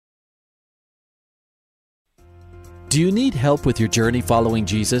Do you need help with your journey following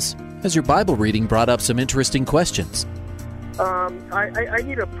Jesus? Has your Bible reading brought up some interesting questions? I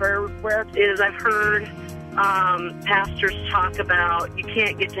need a prayer request. I've heard pastors talk about you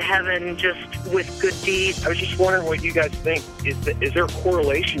can't get to heaven just with good deeds. I was just wondering what you guys think. Is there a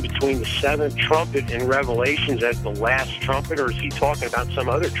correlation between the seventh trumpet in Revelations as the last trumpet, or is he talking about some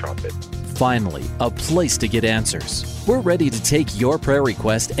other trumpet? Finally, a place to get answers. We're ready to take your prayer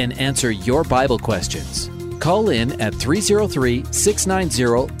request and answer your Bible questions. Call in at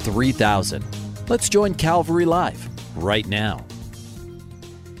 303-690-3000. Let's join Calvary Live right now.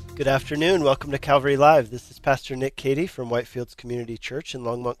 Good afternoon. Welcome to Calvary Live. This is Pastor Nick Cady from Whitefields Community Church in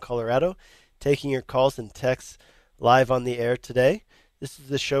Longmont, Colorado, taking your calls and texts live on the air today. This is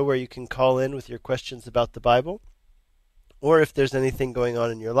the show where you can call in with your questions about the Bible, or if there's anything going on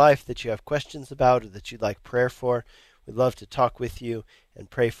in your life that you have questions about or that you'd like prayer for. We'd love to talk with you and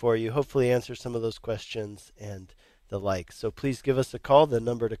pray for you, hopefully answer some of those questions and the like. So please give us a call. The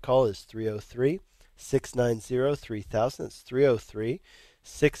number to call is 303-690-3000. It's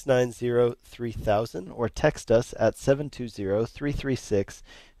 303-690-3000, or text us at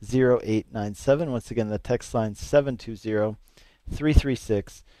 720-336-0897. Once again, the text line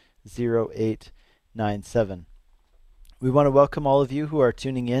 720-336-0897. We want to welcome all of you who are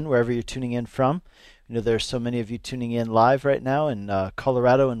tuning in, wherever you're tuning in from. You know, there are so many of you tuning in live right now in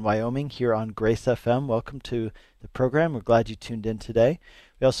Colorado and Wyoming here on Grace FM. Welcome to the program. We're glad you tuned in today.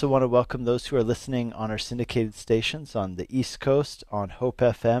 We also want to welcome those who are listening on our syndicated stations on the East Coast, on Hope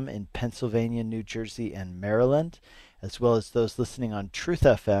FM in Pennsylvania, New Jersey, and Maryland, as well as those listening on Truth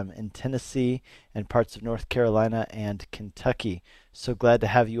FM in Tennessee and parts of North Carolina and Kentucky. So glad to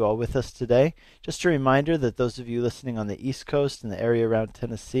have you all with us today. Just a reminder that those of you listening on the East Coast and the area around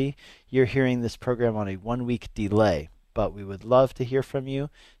Tennessee, you're hearing this program on a 1-week delay, but we would love to hear from you.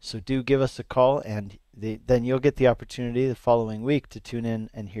 So do give us a call, and then you'll get the opportunity the following week to tune in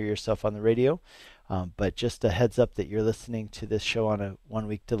and hear yourself on the radio. But just a heads up that you're listening to this show on a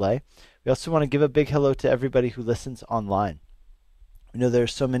 1-week delay. We also want to give a big hello to everybody who listens online. We know there are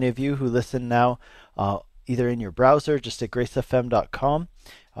so many of you who listen now either in your browser, just at gracefm.com.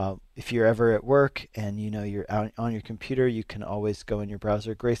 If you're ever at work and you know you're on your computer, you can always go in your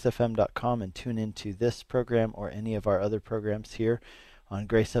browser, gracefm.com, and tune into this program or any of our other programs here on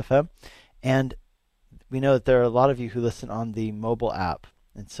Grace FM. And we know that there are a lot of you who listen on the mobile app.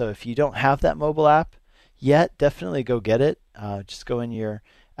 And so if you don't have that mobile app yet, definitely go get it. Just go in your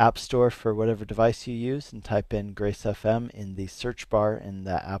app store for whatever device you use and type in Grace FM in the search bar, and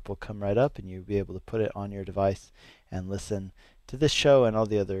that app will come right up, and you'll be able to put it on your device and listen to this show and all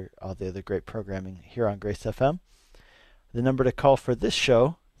the other great programming here on Grace FM. The number to call for this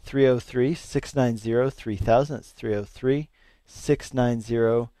show, 303-690-3000. It's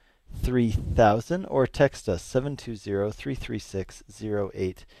 303-690-3000, or text us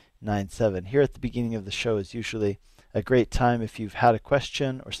 720-336-0897. Here at the beginning of the show is usually a great time if you've had a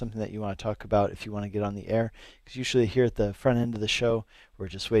question or something that you want to talk about, if you want to get on the air, because usually here at the front end of the show, we're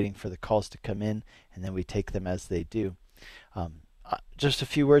just waiting for the calls to come in, and then we take them as they do. Just a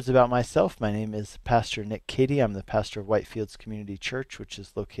few words about myself. My name is Pastor Nick Cady. I'm the pastor of Whitefields Community Church, which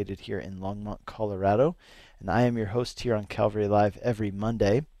is located here in Longmont, Colorado, and I am your host here on Calvary Live every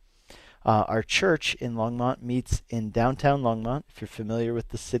Monday. Our church in Longmont meets in downtown Longmont. If you're familiar with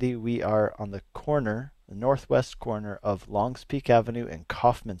the city, we are on the corner, the northwest corner of Longs Peak Avenue and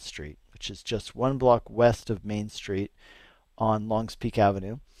Kaufman Street, which is just 1 block west of Main Street on Longs Peak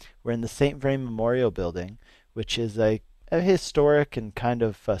Avenue. We're in the St. Vrain Memorial Building, which is a historic and kind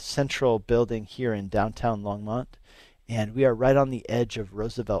of central building here in downtown Longmont, and we are right on the edge of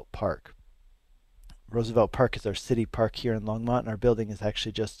Roosevelt Park. Roosevelt Park is our city park here in Longmont, and our building is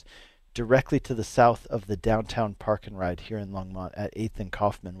actually just directly to the south of the downtown park and ride here in Longmont at 8th and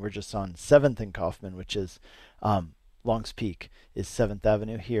Kaufman. We're just on 7th and Kaufman, which is Longs Peak is 7th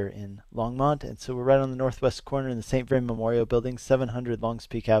Avenue here in Longmont. And so we're right on the northwest corner in the St. Vrain Memorial Building, 700 Longs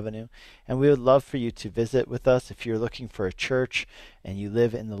Peak Avenue. And we would love for you to visit with us if you're looking for a church and you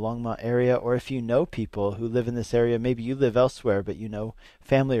live in the Longmont area, or if you know people who live in this area. Maybe you live elsewhere, but you know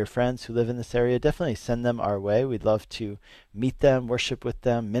family or friends who live in this area. Definitely send them our way. We'd love to meet them, worship with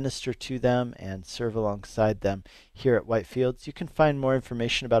them, minister to them, and serve alongside them here at Whitefields. You can find more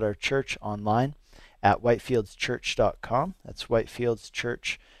information about our church online at whitefieldschurch.com. That's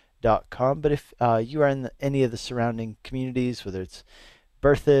whitefieldschurch.com. But if you are in any of the surrounding communities, whether it's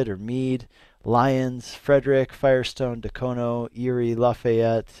Berthoud or Meade, Lyons, Frederick, Firestone, Dacono, Erie,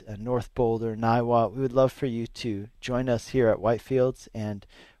 Lafayette, North Boulder, Niwot, we would love for you to join us here at Whitefields and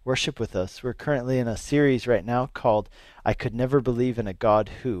worship with us. We're currently in a series right now called I Could Never Believe in a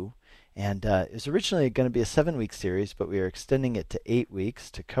God Who, And it was originally going to be a 7-week series, but we are extending it to 8 weeks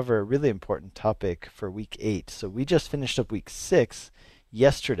to cover a really important topic for week 8. So we just finished up week 6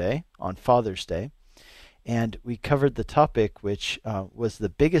 yesterday on Father's Day, and we covered the topic which was the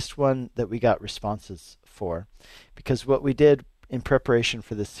biggest one that we got responses for, because what we did in preparation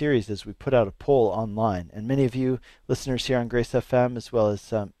for this series is we put out a poll online, and many of you listeners here on Grace FM, as well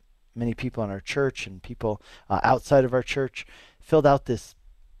as many people in our church and people outside of our church, filled out this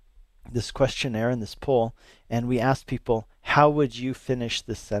questionnaire and this poll, and we asked people, how would you finish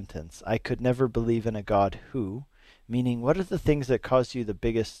this sentence? I could never believe in a God who, meaning what are the things that cause you the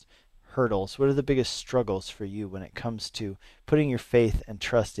biggest hurdles? What are the biggest struggles for you when it comes to putting your faith and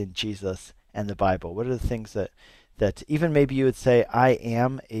trust in Jesus and the Bible? What are the things that even maybe you would say, I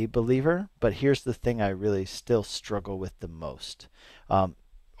am a believer, but here's the thing I really still struggle with the most?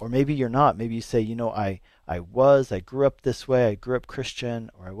 Or maybe you're not. Maybe you say, I grew up this way, I grew up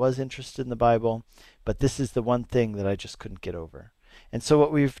Christian, or I was interested in the Bible, but this is the one thing that I just couldn't get over. And so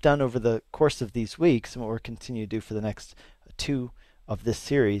what we've done over the course of these weeks, and what we're continuing to do for the next 2 of this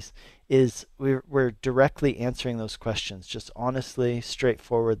series, is we're directly answering those questions, just honestly,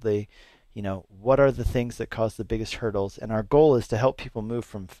 straightforwardly. What are the things that cause the biggest hurdles? And our goal is to help people move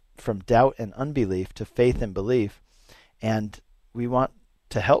from doubt and unbelief to faith and belief. And we want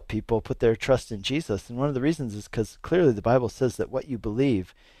to help people put their trust in Jesus. And one of the reasons is because clearly the Bible says that what you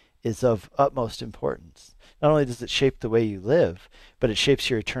believe is of utmost importance. Not only does it shape the way you live, but it shapes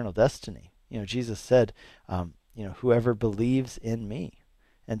your eternal destiny. Jesus said, whoever believes in me.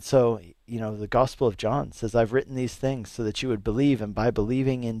 And so, the Gospel of John says, I've written these things so that you would believe, and by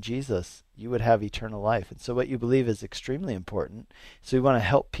believing in Jesus, you would have eternal life. And so what you believe is extremely important. So we want to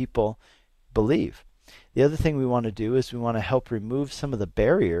help people believe. The other thing we want to do is we want to help remove some of the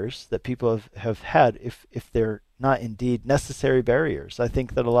barriers that people have had if they're not indeed necessary barriers. I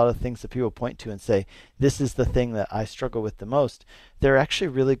think that a lot of things that people point to and say, this is the thing that I struggle with the most, they're actually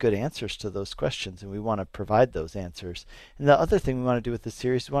really good answers to those questions, and we want to provide those answers. And the other thing we want to do with this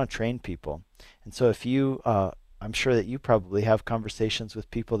series, we want to train people. And so if you, I'm sure that you probably have conversations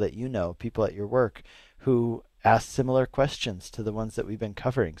with people that people at your work who ask similar questions to the ones that we've been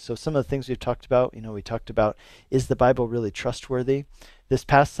covering. So some of the things we've talked about, we talked about, is the Bible really trustworthy? This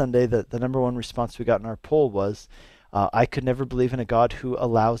past Sunday, the number one response we got in our poll was, I could never believe in a God who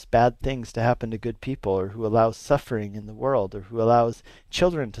allows bad things to happen to good people, or who allows suffering in the world, or who allows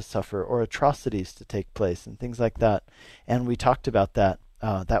children to suffer, or atrocities to take place, and things like that. And we talked about that.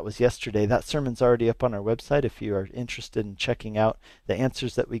 That was yesterday. That sermon's already up on our website. If you are interested in checking out the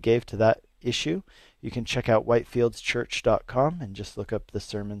answers that we gave to that issue, you can check out whitefieldschurch.com and just look up the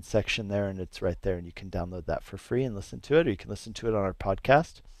sermon section there, and it's right there, and you can download that for free and listen to it, or you can listen to it on our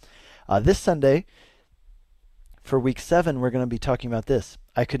podcast. This Sunday, for week 7, we're going to be talking about this.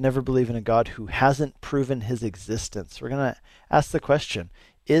 I could never believe in a God who hasn't proven his existence. We're going to ask the question,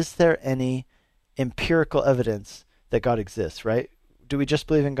 is there any empirical evidence that God exists, right? Do we just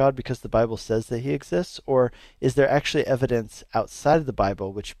believe in God because the Bible says that he exists, or is there actually evidence outside of the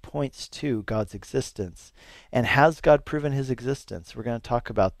Bible which points to God's existence? And has God proven his existence? We're going to talk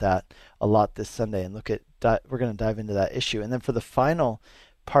about that a lot this Sunday, and we're going to dive into that issue. And then for the final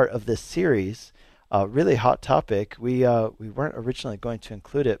part of this series, a really hot topic, we weren't originally going to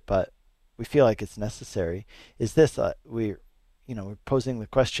include it, but we feel like it's necessary, is this. We're posing the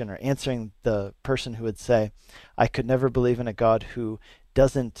question, or answering the person who would say, I could never believe in a God who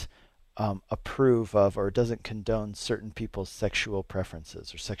doesn't approve of or doesn't condone certain people's sexual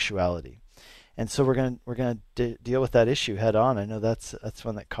preferences or sexuality. And so we're going to deal with that issue head on. I know that's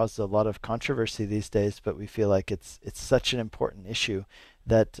one that causes a lot of controversy these days, but we feel like it's such an important issue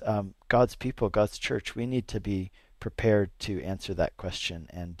that God's people, God's church, we need to be prepared to answer that question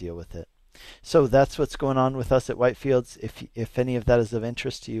and deal with it. So that's what's going on with us at Whitefields. If any of that is of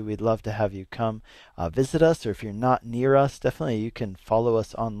interest to you, we'd love to have you come visit us, or if you're not near us, definitely you can follow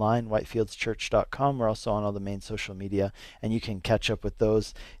us online, whitefieldschurch.com. We're also on all the main social media, and you can catch up with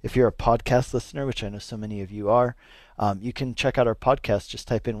those. If you're a podcast listener, which I know so many of you are, you can check out our podcast. Just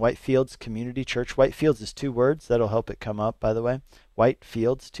type in Whitefields Community Church. Whitefields is 2 words. That'll help it come up, by the way.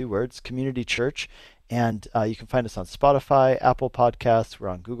 Whitefields, 2 words, Community Church. And you can find us on Spotify, Apple Podcasts. We're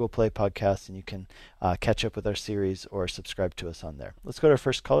on Google Play Podcasts, and you can catch up with our series or subscribe to us on there. Let's go to our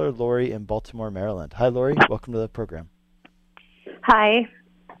first caller, Lori in Baltimore, Maryland. Hi, Lori. Welcome to the program. Hi.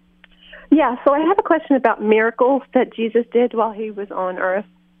 Yeah, so I have a question about miracles that Jesus did while he was on earth.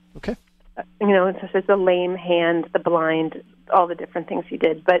 Okay. Such as the lame hand, the blind, all the different things he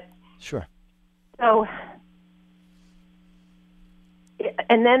did. But sure. So,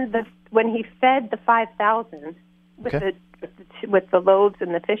 and then when he fed the 5,000 with the loaves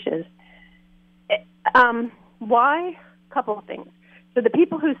and the fishes, Why? A couple of things. So the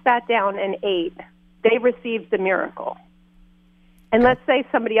people who sat down and ate, they received the miracle. And let's say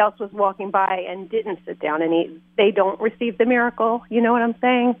somebody else was walking by and didn't sit down and eat. They don't receive the miracle. You know what I'm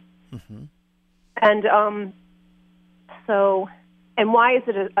saying? Mm-hmm. And and why is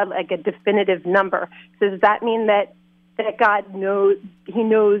it like a definitive number? So does that mean that God knows, he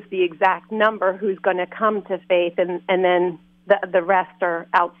knows the exact number who's going to come to faith, and then the rest are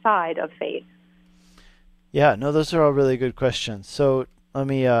outside of faith? Yeah, no, those are all really good questions. So let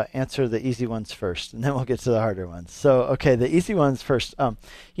me answer the easy ones first, and then we'll get to the harder ones. So, okay, the easy ones first.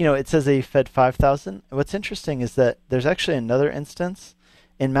 It says that he fed 5,000. What's interesting is that there's actually another instance.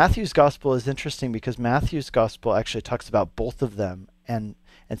 In Matthew's gospel is interesting because Matthew's gospel actually talks about both of them, and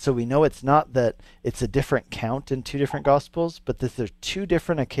so we know it's not that it's a different count in two different gospels, but that there are two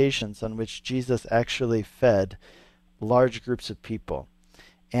different occasions on which Jesus actually fed large groups of people.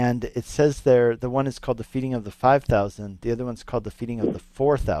 And it says there, the one is called the feeding of the 5,000, the other one's called the feeding of the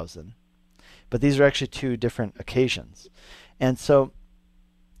 4,000. But these are actually two different occasions. And so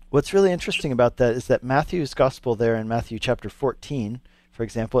what's really interesting about that is that Matthew's gospel there in Matthew chapter 14, for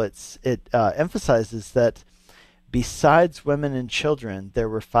example, it emphasizes that besides women and children, there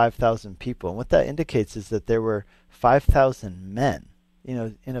were 5,000 people. And what that indicates is that there were 5,000 men.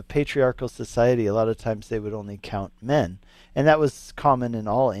 In a patriarchal society, a lot of times they would only count men. And that was common in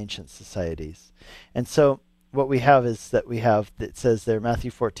all ancient societies. And so what we have is that it says there,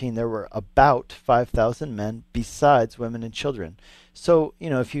 Matthew 14, there were about 5,000 men besides women and children. So,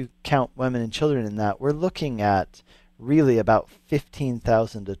 if you count women and children in that, we're looking at really about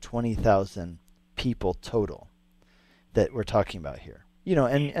 15,000 to 20,000 people total that we're talking about here.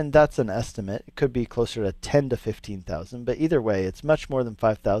 And that's an estimate. It could be closer to 10 to 15,000, but either way, it's much more than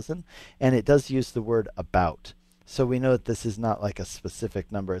 5,000, and it does use the word about. So we know that this is not like a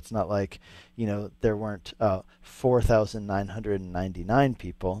specific number. It's not like, there weren't 4,999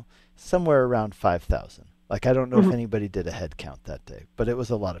 people, somewhere around 5,000. Like, I don't know if anybody did a head count that day, but it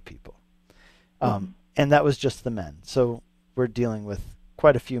was a lot of people. And that was just the men. So we're dealing with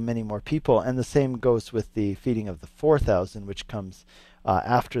quite a few, many more people. And the same goes with the feeding of the 4,000, which comes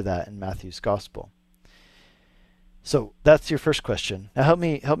after that in Matthew's gospel. So that's your first question. Now help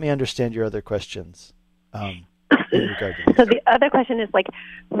me understand your other questions. In regard to this. So the other question is, like,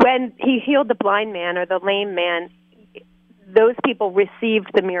 when he healed the blind man or the lame man, those people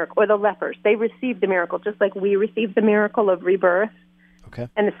received the miracle, or the lepers, they received the miracle, just like we received the miracle of rebirth. Okay.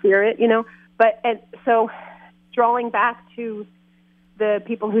 And the Spirit, and so drawing back to the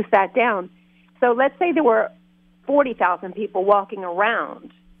people who sat down. So let's say there were 40,000 people walking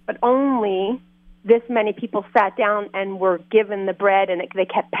around, but only this many people sat down and were given the bread, and they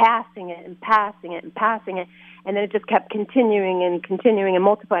kept passing it and passing it and passing it, and then it just kept continuing and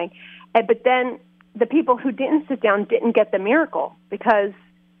multiplying. But then the people who didn't sit down didn't get the miracle, because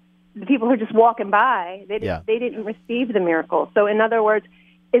the people who are just walking by, they didn't receive the miracle. So in other words,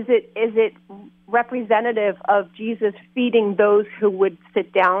 is it representative of Jesus feeding those who would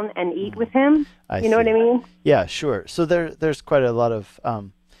sit down and eat with him? You know what I mean? Yeah, sure. So there's quite a lot of,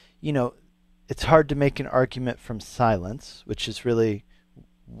 it's hard to make an argument from silence, which is really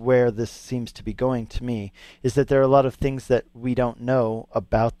where this seems to be going to me, is that there are a lot of things that we don't know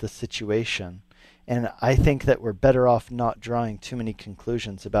about the situation. And I think that we're better off not drawing too many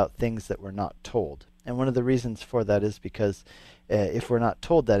conclusions about things that we're not told. And one of the reasons for that is because if we're not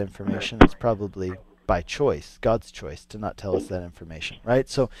told that information, it's probably by choice, God's choice, to not tell us that information, right?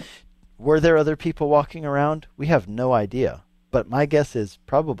 So were there other people walking around? We have no idea. But my guess is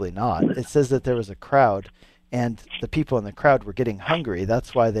probably not. It says that there was a crowd, and the people in the crowd were getting hungry.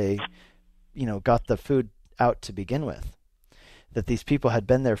 That's why they, got the food out to begin with. That these people had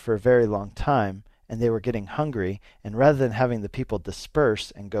been there for a very long time, and they were getting hungry, and rather than having the people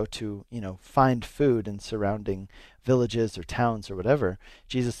disperse and go to, find food in surrounding villages or towns or whatever,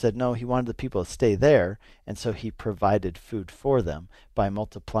 Jesus said no, he wanted the people to stay there, and so he provided food for them by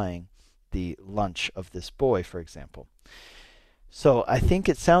multiplying the lunch of this boy, for example. So I think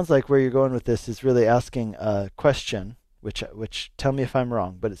it sounds like where you're going with this is really asking a question, which tell me if I'm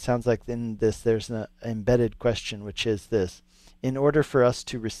wrong, but it sounds like in this there's an embedded question, which is this: in order for us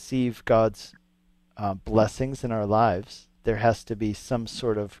to receive God's blessings in our lives, there has to be some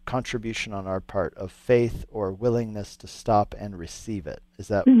sort of contribution on our part of faith or willingness to stop and receive it. Is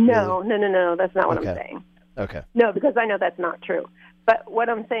that No, that's not what I'm saying. Okay. No, because I know that's not true. But what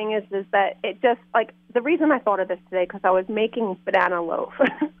I'm saying is that it just, like, the reason I thought of this today, because I was making banana loaf.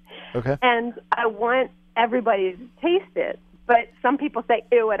 Okay. And I want everybody to taste it. But some people say,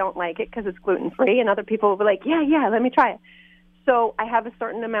 ew, I don't like it because it's gluten-free. And other people will be like, yeah, let me try it. So I have a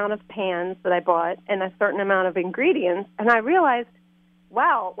certain amount of pans that I bought and a certain amount of ingredients, and I realized,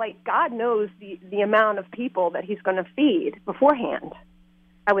 wow, like God knows the amount of people that he's going to feed beforehand,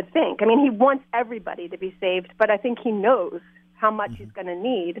 I would think. I mean, he wants everybody to be saved, but I think he knows how much he's going to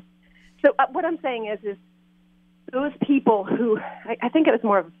need. So what I'm saying is those people who, I think it was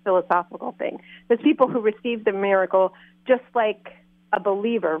more of a philosophical thing, those people who receive the miracle just like a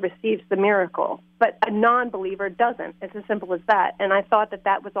believer receives the miracle, but a non-believer doesn't. It's as simple as that. And I thought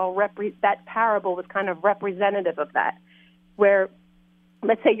that was all that parable was kind of representative of that, where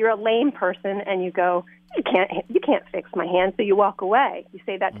let's say you're a lame person and you go, you can't fix my hand, so you walk away. You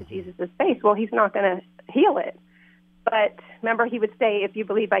say that to Jesus' face. Well, he's not going to heal it. But remember, he would say, if you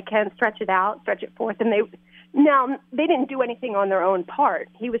believe I can, stretch it out, stretch it forth. And they didn't do anything on their own part.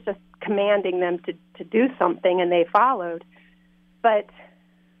 He was just commanding them to do something, and they followed. But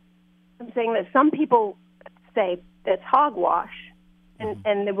I'm saying that some people say that's hogwash,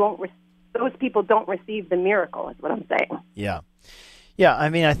 and they won't. Those people don't receive the miracle, is what I'm saying. Yeah. Yeah, I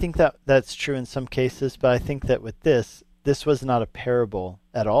mean, I think that's true in some cases, but I think that with this was not a parable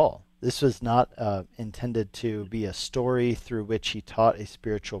at all. This was not intended to be a story through which he taught a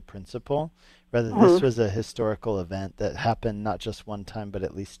spiritual principle. Rather, this was a historical event that happened not just one time, but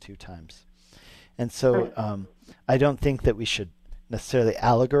at least 2 times. And so I don't think that we should necessarily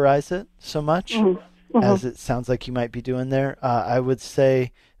allegorize it so much as it sounds like you might be doing there. I would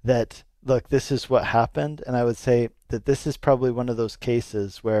say that, look, this is what happened, and I would say that this is probably one of those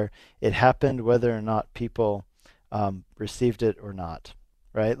cases where it happened whether or not people received it or not,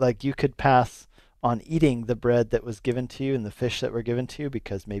 right? Like you could pass on eating the bread that was given to you and the fish that were given to you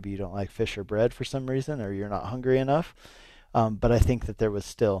because maybe you don't like fish or bread for some reason, or you're not hungry enough. But I think that there was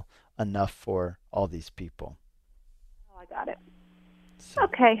still enough for all these people. Oh, I got it. So.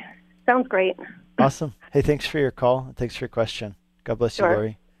 Okay. Sounds great. Awesome. Hey, thanks for your call. And thanks for your question. God bless you,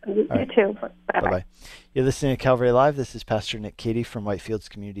 Lori. You too. Bye-bye. You're listening to Calvary Live. This is Pastor Nick Cady from Whitefields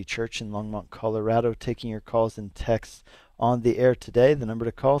Community Church in Longmont, Colorado, taking your calls and texts on the air today. The number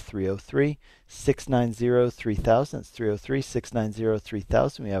to call, 303-690-3000. It's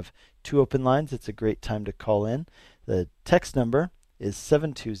 303-690-3000. We have 2 open lines. It's a great time to call in. The text number is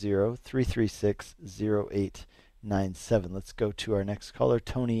 720-336-0897. Let's go to our next caller,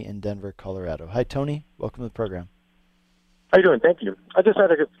 Tony in Denver, Colorado. Hi, Tony. Welcome to the program. How you doing? Thank you. I just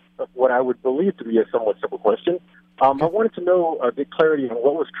had what I would believe to be a somewhat simple question. I wanted to know the clarity on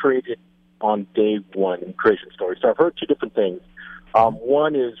what was created on day 1 in creation story. So I've heard 2 different things.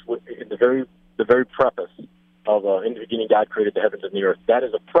 One is in the very preface of in the beginning God created the heavens and the earth. That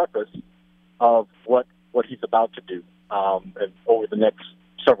is a preface of what he's about to do. And over the next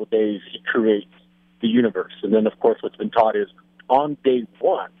several days, he creates the universe. And then, of course, what's been taught is on day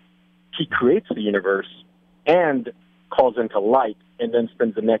 1, he creates the universe and calls into light, and then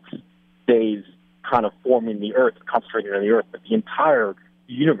spends the next days kind of forming the earth, concentrating on the earth. But the entire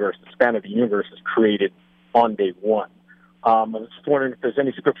universe, the span of the universe, is created on day 1. I was just wondering if there's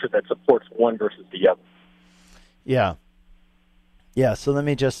any scripture that supports one versus the other. Yeah, so let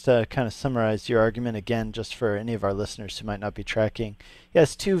me just kind of summarize your argument again, just for any of our listeners who might not be tracking.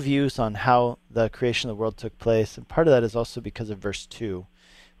 Yes, 2 views on how the creation of the world took place, and part of that is also because of verse 2,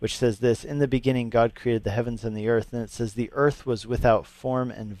 which says this: in the beginning God created the heavens and the earth. And it says the earth was without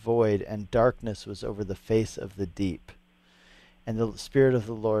form and void, and darkness was over the face of the deep. And the Spirit of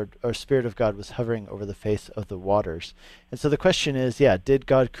the Lord, or Spirit of God, was hovering over the face of the waters. And so the question is, did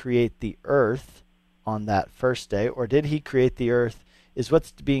God create the earth on that first day, or did he create the earth? Is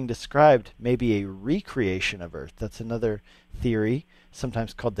what's being described maybe a recreation of earth? That's another theory,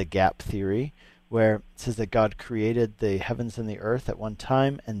 sometimes called the gap theory, where it says that God created the heavens and the earth at one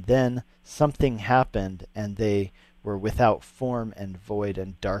time, and then something happened, and they were without form and void,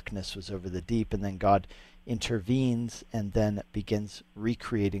 and darkness was over the deep, and then God intervenes and then begins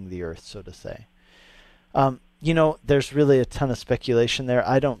recreating the earth, so to say. There's really a ton of speculation there.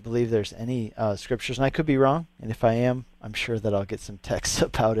 I don't believe there's any scriptures, and I could be wrong, and if I am, I'm sure that I'll get some texts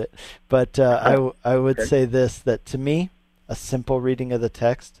about it. But I would say this, that to me, a simple reading of the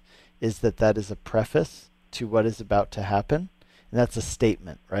text is that is a preface to what is about to happen. And that's a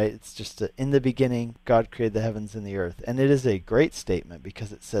statement, right? It's just in the beginning, God created the heavens and the earth. And it is a great statement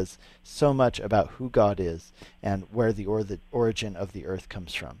because it says so much about who God is and where the origin of the earth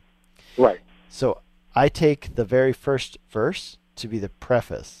comes from. Right. So I take the very first verse to be the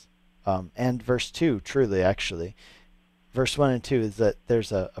preface, and verse 2, truly, actually. Verse 1 and 2 is that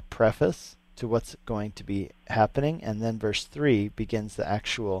there's a preface to what's going to be happening, and then verse 3 begins the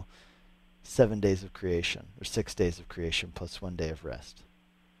actual 7 days of creation, or 6 days of creation plus 1 day of rest.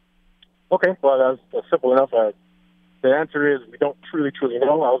 Okay, well, that's simple enough. the answer is we don't truly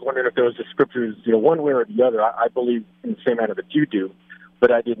know. I was wondering if there was the scriptures, one way or the other. I believe in the same manner that you do,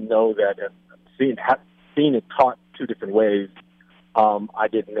 but I didn't know that seeing it taught two different ways. I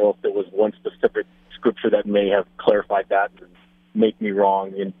didn't know if there was one specific scripture that may have clarified that and make me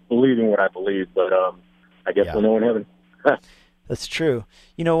wrong in believing what I believe, but I guess we'll know in heaven. That's true.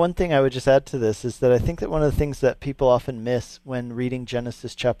 One thing I would just add to this is that I think that one of the things that people often miss when reading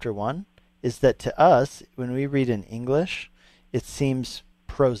Genesis chapter 1 is that to us, when we read in English, it seems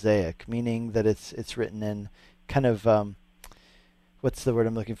prosaic, meaning that it's written in kind of, what's the word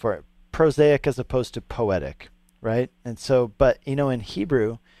I'm looking for? Prosaic as opposed to poetic, right? And so, but, in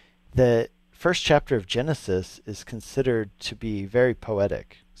Hebrew, the first chapter of Genesis is considered to be very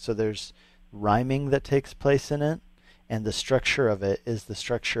poetic. So there's rhyming that takes place in it, and the structure of it is the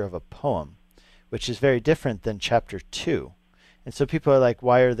structure of a poem, which is very different than chapter 2. And so people are like,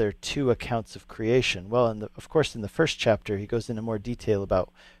 why are there two accounts of creation? Well, of course, in the first chapter, he goes into more detail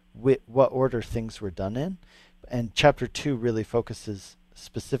about what order things were done in. And chapter 2 really focuses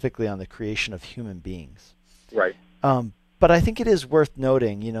specifically on the creation of human beings. Right. But I think it is worth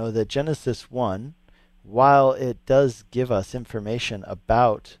noting, that Genesis 1, while it does give us information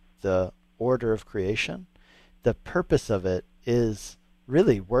about the order of creation, the purpose of it is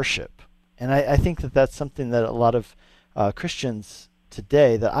really worship. And I think that that's something that a lot of Christians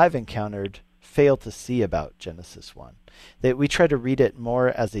today that I've encountered fail to see about Genesis 1. That we try to read it more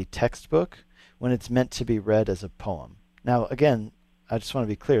as a textbook when it's meant to be read as a poem. Now, again, I just want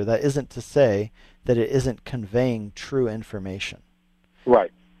to be clear, that isn't to say that it isn't conveying true information.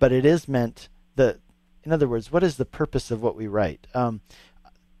 Right. But it is meant in other words, what is the purpose of what we write?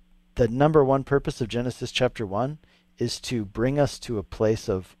 The number one purpose of Genesis chapter 1 is to bring us to a place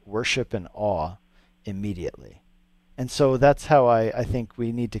of worship and awe immediately. And so that's how I think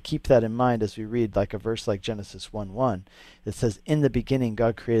we need to keep that in mind as we read like a verse like Genesis 1:1. It says, in the beginning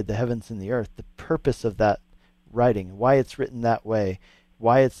God created the heavens and the earth. The purpose of that writing, why it's written that way,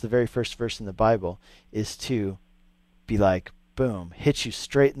 why it's the very first verse in the Bible, is to be like, boom, hit you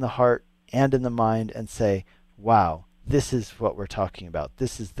straight in the heart and in the mind and say, wow, this is what we're talking about.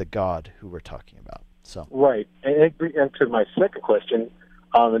 This is the God who we're talking about. So right. And to my second question,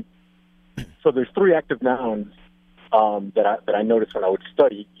 so there's three active nouns that I noticed when I would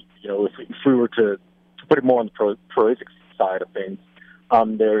study. If we were to put it more on the proasic side of things,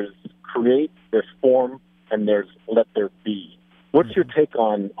 there's create, there's form, and there's let there be. What's your take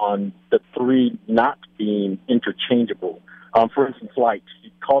on the three not being interchangeable? For instance, light,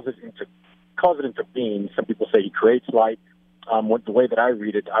 he calls it into being. Some people say he creates light. The way that I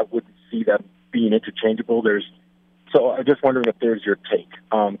read it, I wouldn't see that being interchangeable. So I'm just wondering if there's your take,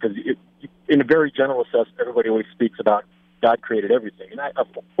 because in a very general sense, everybody always speaks about God created everything, and of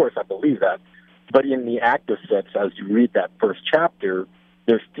course I believe that. But in the active sense, as you read that first chapter,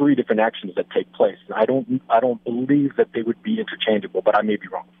 there's three different actions that take place, and I don't believe that they would be interchangeable, but I may be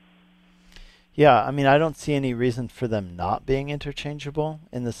wrong. Yeah, I mean, I don't see any reason for them not being interchangeable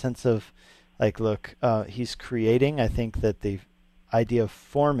in the sense of, like, look, he's creating. I think that the idea of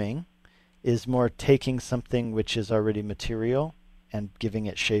forming is more taking something which is already material and giving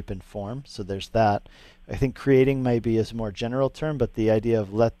it shape and form. So there's that. I think creating maybe is a more general term, but the idea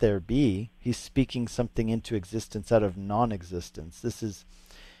of let there be, he's speaking something into existence out of non-existence. This is,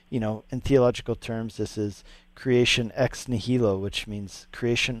 in theological terms, this is creation ex nihilo, which means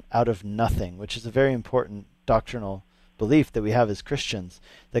creation out of nothing, which is a very important doctrinal belief that we have as Christians,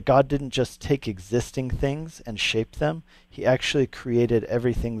 that God didn't just take existing things and shape them. He actually created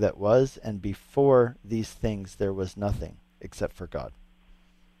everything that was, and before these things there was nothing except for God.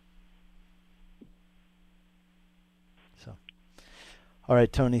 So, all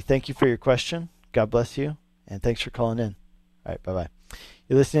right, Tony, thank you for your question. God bless you, and thanks for calling in. All right, bye-bye.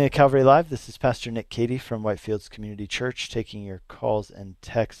 You're listening to Calvary Live. This is Pastor Nick Cady from Whitefields Community Church, taking your calls and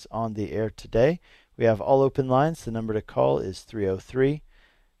texts on the air today. We have all open lines. The number to call is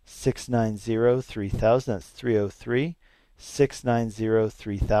 303-690-3000. That's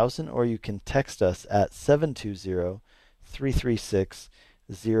 303-690-3000. Or you can text us at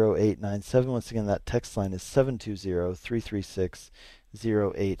 720-336-0897. Once again, that text line is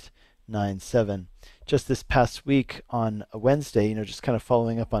 720-336-0897. Just this past week on a Wednesday, just kind of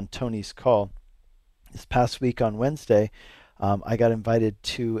following up on Tony's call, this past week on Wednesday, I got invited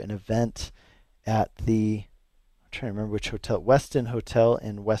to an event at I'm trying to remember which hotel, Westin Hotel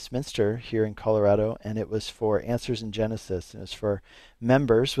in Westminster here in Colorado, and it was for Answers in Genesis, and it was for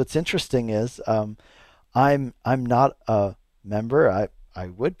members. What's interesting is I'm not a member. I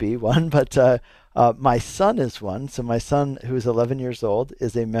would be one, but My son is one. So my son, who is 11 years old,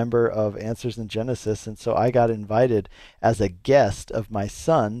 is a member of Answers in Genesis. And so I got invited as a guest of my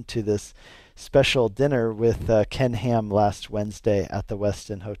son to this special dinner with Ken Ham last Wednesday at the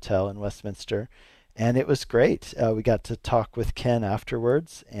Westin Hotel in Westminster. And it was great. We got to talk with Ken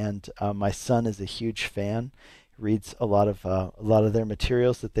afterwards. And my son is a huge fan. Reads a lot of their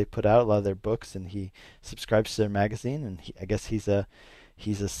materials that they put out, a lot of their books, and he subscribes to their magazine. And I guess he's a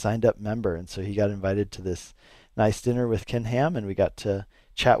signed up member, and so he got invited to this nice dinner with Ken Ham, and we got to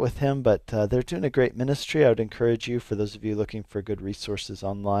chat with him. But they're doing a great ministry. I would encourage you, for those of you looking for good resources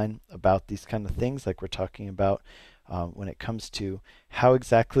online about these kind of things, like we're talking about when it comes to how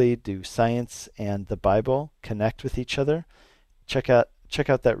exactly do science and the Bible connect with each other. Check out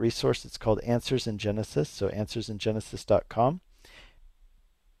that resource. It's called Answers in Genesis, so answersingenesis.com.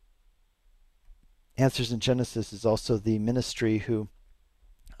 Answers in Genesis is also the ministry who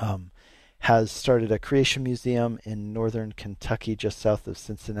has started a creation museum in northern Kentucky, just south of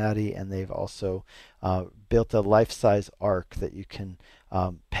Cincinnati, and they've also built a life-size ark that you can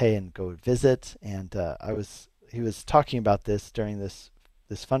pay and go visit. And he was talking about this during this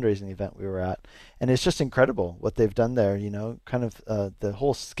fundraising event we were at, and it's just incredible what they've done there. Kind of the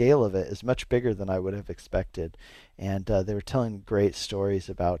whole scale of it is much bigger than I would have expected. And they were telling great stories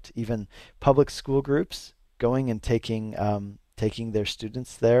about even public school groups going and taking their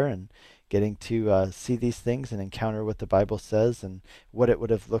students there and getting to see these things and encounter what the Bible says and what it would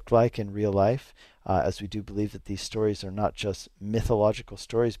have looked like in real life, as we do believe that these stories are not just mythological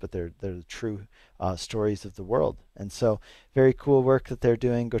stories, but they're the true stories of the world. And so very cool work that they're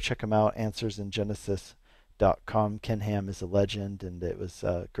doing. Go check them out, answersingenesis.com. Ken Ham is a legend, and it was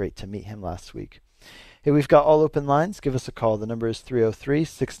great to meet him last week. Hey, we've got all open lines. Give us a call. The number is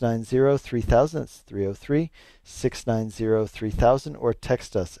 303-690-3000. It's 303-690-3000, or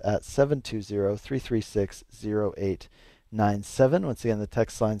text us at 720-336-0897. Once again, the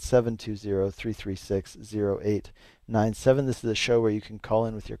text line 720-336-0897. This is a show where you can call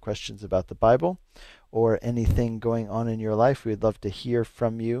in with your questions about the Bible or anything going on in your life. We'd love to hear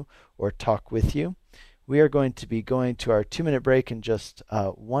from you or talk with you. We are going to be going to our 2-minute break in just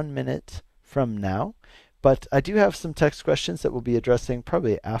 1 minute from now. But I do have some text questions that we'll be addressing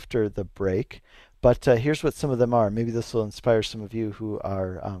probably after the break. But here's what some of them are. Maybe this will inspire some of you who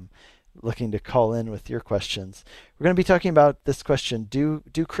are looking to call in with your questions. We're going to be talking about this question: Do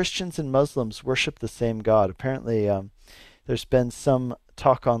Christians and Muslims worship the same God? Apparently, there's been some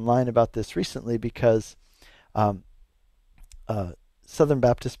talk online about this recently because Southern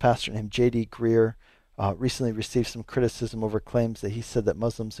Baptist pastor named J.D. Greer recently received some criticism over claims that he said that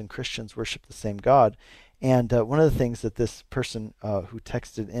Muslims and Christians worship the same God. And one of the things that this person who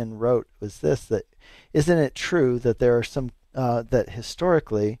texted in wrote was this: that isn't it true that there are some that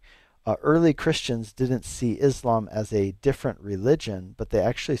historically early Christians didn't see Islam as a different religion, but they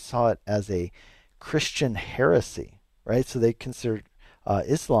actually saw it as a Christian heresy, right? So they considered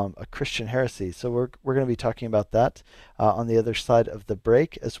Islam a Christian heresy. So we're going to be talking about that on the other side of the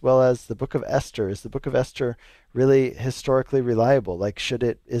break, as well as the book of Esther. Is the book of Esther really historically reliable? Like,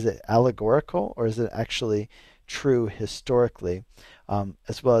 is it allegorical, or is it actually true historically?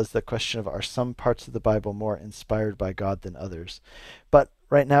 As well as the question of, are some parts of the Bible more inspired by God than others? But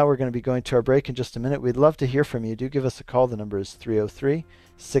right now we're going to be going to our break in just a minute. We'd love to hear from you. Do give us a call. The number is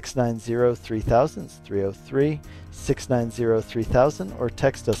 303-690-3000. It's 303-690-3000, or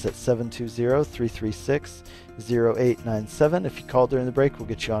text us at 720-336-0897. If you call during the break, we'll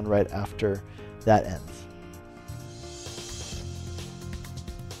get you on right after that ends.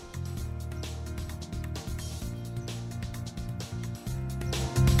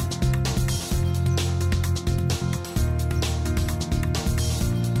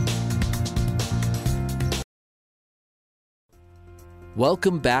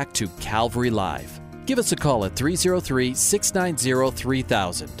 Welcome back to Calvary Live. Give us a call at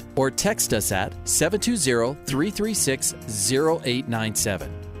 303-690-3000 or text us at 720-336-0897.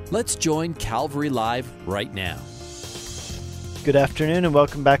 Let's join Calvary Live right now. Good afternoon and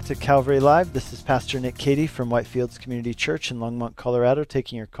welcome back to Calvary Live. This is Pastor Nick Cady from Whitefields Community Church in Longmont, Colorado,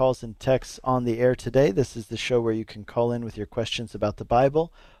 taking your calls and texts on the air today. This is the show where you can call in with your questions about the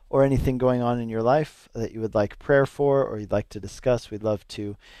Bible or anything going on in your life that you would like prayer for or you'd like to discuss. We'd love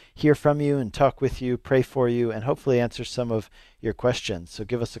to hear from you and talk with you, pray for you, and hopefully answer some of your questions. So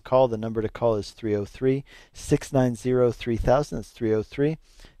give us a call. The number to call is 303-690-3000. That's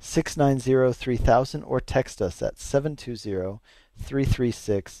 303-690-3000, or text us at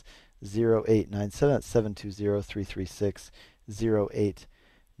 720-336-0897. That's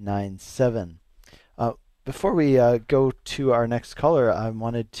 720-336-0897. before we go to our next caller, I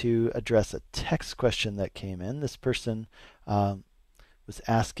wanted to address a text question that came in. This person was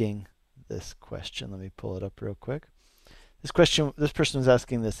asking this question. Let me pull it up real quick. This person was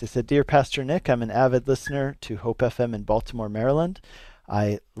asking this. They said, "Dear Pastor Nick, I'm an avid listener to Hope FM in Baltimore, Maryland.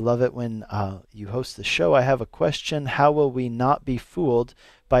 I love it when you host the show. I have a question. How will we not be fooled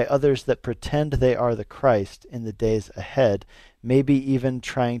by others that pretend they are the Christ in the days ahead, maybe even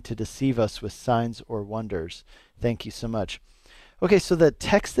trying to deceive us with signs or wonders? Thank you so much." Okay, so the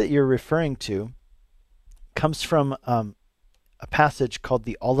text that you're referring to comes from a passage called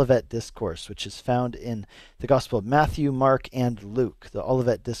the Olivet Discourse, which is found in the Gospel of Matthew, Mark, and Luke, the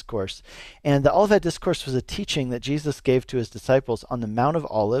Olivet Discourse. And the Olivet Discourse was a teaching that Jesus gave to his disciples on the Mount of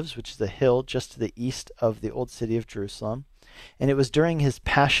Olives, which is a hill just to the east of the old city of Jerusalem. And it was during his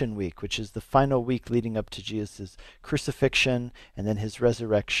Passion Week, which is the final week leading up to Jesus' crucifixion and then his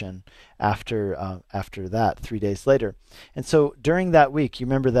resurrection after that, 3 days later. And so during that week, you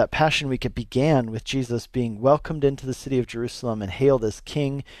remember that Passion Week, it began with Jesus being welcomed into the city of Jerusalem and hailed as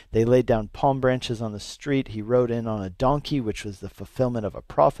king. They laid down palm branches on the street. He rode in on a donkey, which was the fulfillment of a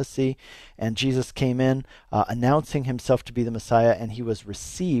prophecy. And Jesus came in announcing himself to be the Messiah, and he was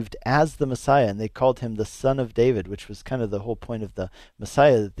received as the Messiah. And they called him the Son of David, which was kind of the whole point of the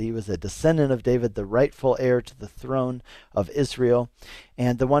Messiah, that he was a descendant of David, the rightful heir to the throne of Israel,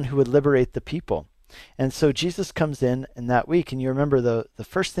 and the one who would liberate the people. And so Jesus comes in that week, and you remember the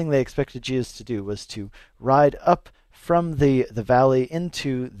first thing they expected Jesus to do was to ride up from the valley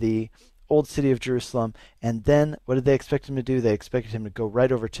into the old city of Jerusalem. And then what did they expect him to do? They expected him to go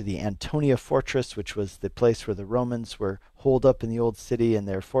right over to the Antonia fortress, which was the place where the Romans were holed up in the old city in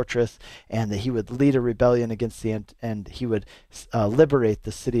their fortress, and that he would lead a rebellion against and he would liberate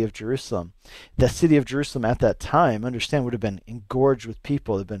the city of Jerusalem. The city of Jerusalem at that time, understand, would have been engorged with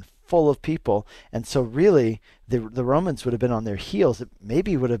people. It would have been full of people, and so really the Romans would have been on their heels. It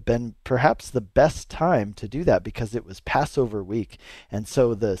maybe would have been perhaps the best time to do that because it was Passover week, and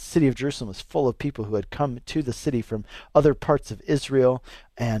so the city of Jerusalem was full of people who had come to the city from other parts of Israel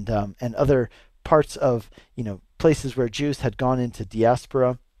and other parts of places where Jews had gone into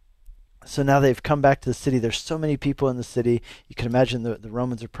diaspora. So now they've come back to the city. There's so many people in the city. You can imagine the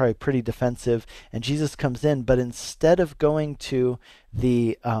Romans are probably pretty defensive. And Jesus comes in, but instead of going to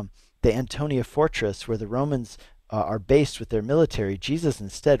the Antonia fortress where the Romans are based with their military, Jesus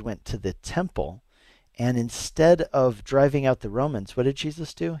instead went to the temple. And instead of driving out the Romans, what did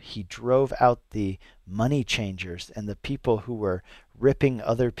Jesus do? He drove out the money changers and the people who were ripping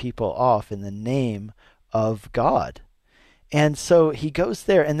other people off in the name of God. And so he goes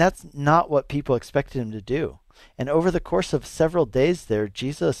there, and that's not what people expected him to do. And over the course of several days there,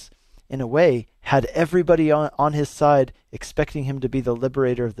 Jesus, in a way, had everybody on his side expecting him to be the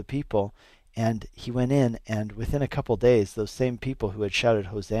liberator of the people. And he went in, and within a couple days, those same people who had shouted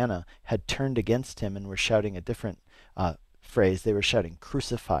Hosanna had turned against him and were shouting a different phrase. They were shouting,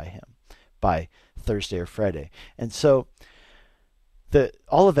 "Crucify him," by Thursday or Friday. And so the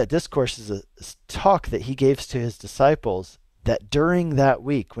Olivet Discourse is a talk that he gives to his disciples, that during that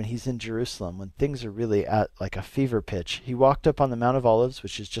week when he's in Jerusalem, when things are really at like a fever pitch, he walked up on the Mount of Olives,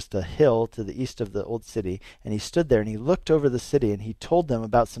 which is just a hill to the east of the old city, and he stood there and he looked over the city and he told them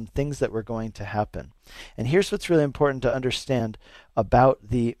about some things that were going to happen. And here's what's really important to understand about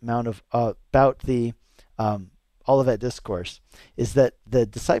the Olivet Discourse, is that the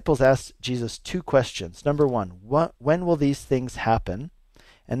disciples asked Jesus two questions. Number one, when will these things happen?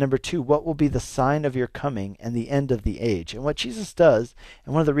 And number two, what will be the sign of your coming and the end of the age? And what Jesus does,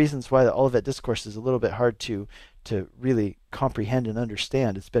 and one of the reasons why the Olivet Discourse is a little bit hard to really comprehend and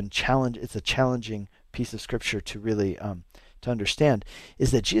understand, it's a challenging piece of scripture to really to understand,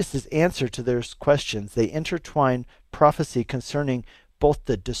 is that Jesus' answer to those questions, they intertwine prophecy concerning both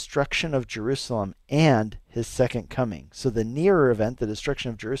the destruction of Jerusalem and his second coming. So the nearer event, the destruction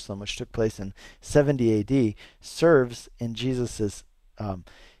of Jerusalem, which took place in 70 AD, serves in Jesus's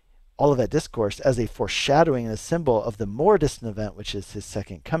Olivet Discourse as a foreshadowing and a symbol of the more distant event, which is his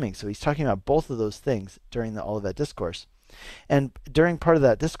second coming. So he's talking about both of those things during the Olivet Discourse. And during part of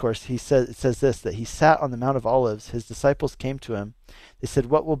that discourse, it says this, that he sat on the Mount of Olives. His disciples came to him. They said,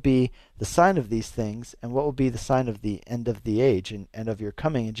 "What will be the sign of these things, and what will be the sign of the end of the age and of your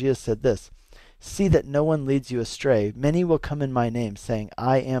coming?" And Jesus said this, "See that no one leads you astray. Many will come in my name, saying,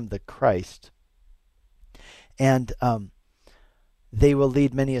 'I am the Christ.' And they will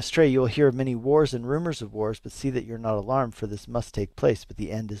lead many astray. You will hear of many wars and rumors of wars, but see that you're not alarmed, for this must take place, but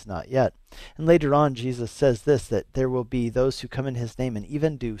the end is not yet." And later on, Jesus says this, that there will be those who come in his name and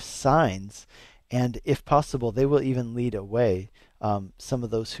even do signs, and if possible, they will even lead away some of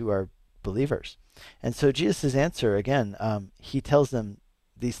those who are believers. And so Jesus' answer, again, he tells them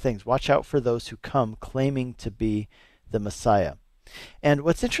these things. Watch out for those who come claiming to be the Messiah. And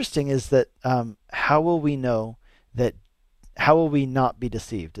what's interesting is that how will we know that, how will we not be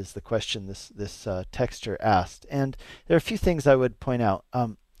deceived is the question this texter asked. And there are a few things I would point out.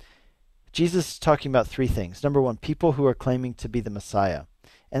 Jesus is talking about three things. Number one, people who are claiming to be the Messiah.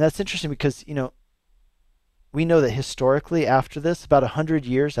 And that's interesting because, we know that historically after this, about 100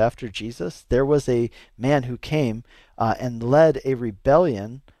 years after Jesus, there was a man who came and led a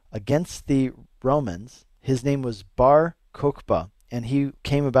rebellion against the Romans. His name was Bar Kokhba, and he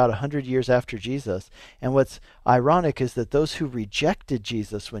came about 100 years after Jesus. And what's ironic is that those who rejected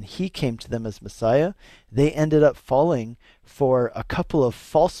Jesus when he came to them as Messiah, they ended up falling for a couple of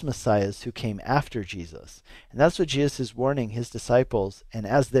false messiahs who came after Jesus. And that's what Jesus is warning his disciples. And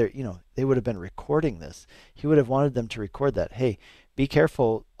as they're, they would have been recording this, he would have wanted them to record that. Hey, be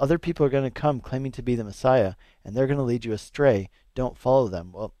careful. Other people are going to come claiming to be the Messiah, and they're going to lead you astray. Don't follow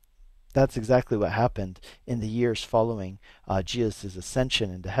them. Well, that's exactly what happened in the years following Jesus' ascension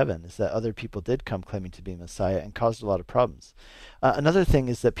into heaven, is that other people did come claiming to be Messiah and caused a lot of problems. Another thing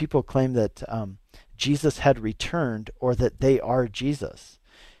is that people claim that Jesus had returned or that they are Jesus.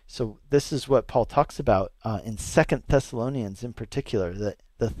 So this is what Paul talks about in 2 Thessalonians in particular, that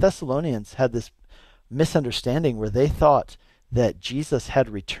the Thessalonians had this misunderstanding where they thought that Jesus had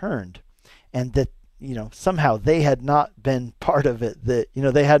returned and that somehow they had not been part of it, that,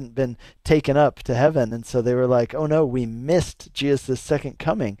 they hadn't been taken up to heaven. And so they were like, oh no, we missed Jesus' second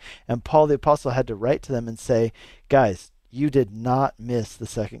coming. And Paul the Apostle had to write to them and say, guys, you did not miss the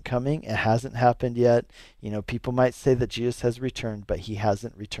second coming. It hasn't happened yet. People might say that Jesus has returned, but he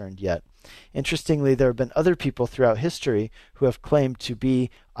hasn't returned yet. Interestingly, there have been other people throughout history who have claimed to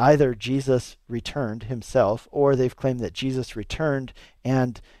be either Jesus returned himself, or they've claimed that Jesus returned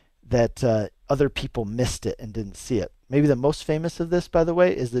and that other people missed it and didn't see it. Maybe the most famous of this, by the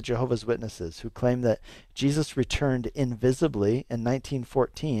way, is the Jehovah's Witnesses, who claim that Jesus returned invisibly in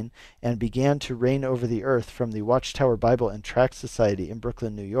 1914 and began to reign over the earth from the Watchtower Bible and Tract Society in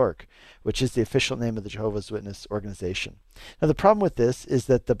Brooklyn, New York, which is the official name of the Jehovah's Witness organization. Now, the problem with this is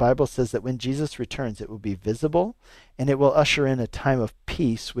that the Bible says that when Jesus returns, it will be visible and it will usher in a time of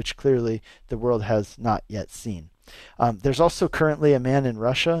peace, which clearly the world has not yet seen. There's also currently a man in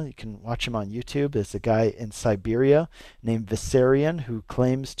Russia, you can watch him on YouTube. There's a guy in Siberia named Vissarion who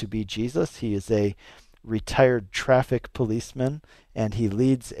claims to be Jesus. He is a retired traffic policeman, and he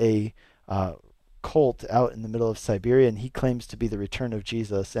leads a cult out in the middle of Siberia, and he claims to be the return of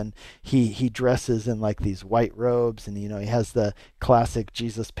Jesus. And he dresses in like these white robes, and he has the classic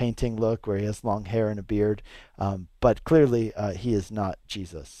Jesus painting look where he has long hair and a beard, but clearly he is not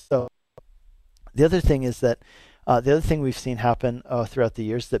Jesus. So the other thing is that the other thing we've seen happen throughout the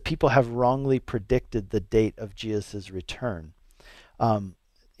years is that people have wrongly predicted the date of Jesus' return.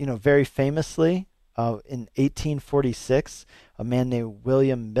 Very famously, in 1846, a man named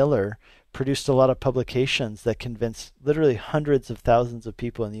William Miller produced a lot of publications that convinced literally hundreds of thousands of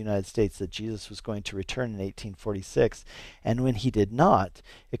people in the United States that Jesus was going to return in 1846. And when he did not,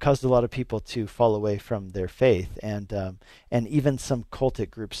 it caused a lot of people to fall away from their faith. And even some cultic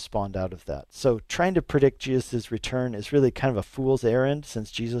groups spawned out of that. So trying to predict Jesus' return is really kind of a fool's errand,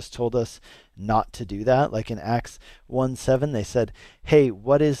 since Jesus told us not to do that. Like in Acts 1:7, they said, hey,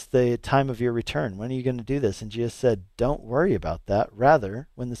 what is the time of your return? When are you going to do this? And Jesus said, don't worry about that. Rather,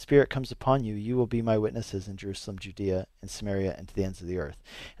 when the Spirit comes upon you, you will be my witnesses in Jerusalem, Judea, and Samaria, and to the ends of the earth.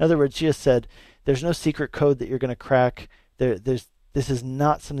 In other words, Jesus said, there's no secret code that you're going to crack. This is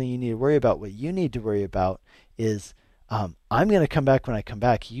not something you need to worry about. What you need to worry about is, I'm going to come back when I come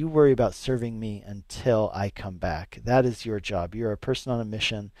back. You worry about serving me until I come back. That is your job. You're a person on a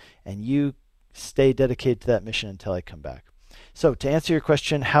mission, and you stay dedicated to that mission until I come back. So to answer your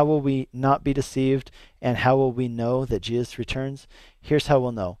question, how will we not be deceived, and how will we know that Jesus returns? Here's how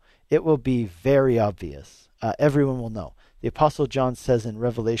we'll know. It will be very obvious. Everyone will know. The Apostle John says in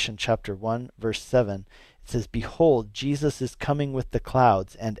Revelation chapter 1, verse 7, it says, behold, Jesus is coming with the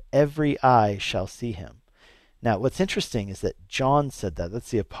clouds, and every eye shall see him. Now, what's interesting is that John said that.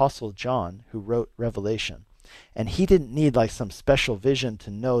 That's the Apostle John who wrote Revelation. And he didn't need like some special vision to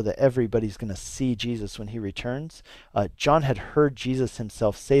know that everybody's going to see Jesus when he returns. John had heard Jesus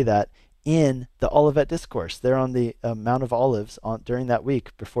himself say that in the Olivet Discourse, there on the Mount of Olives during that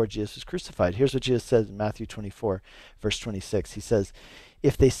week before Jesus was crucified. Here's what Jesus says in Matthew 24, verse 26. He says,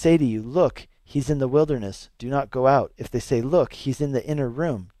 if they say to you, look, he's in the wilderness, do not go out. If they say, look, he's in the inner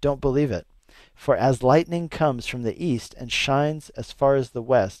room, don't believe it. For as lightning comes from the east and shines as far as the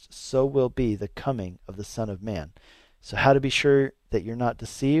west, so will be the coming of the Son of Man. So how to be sure that you're not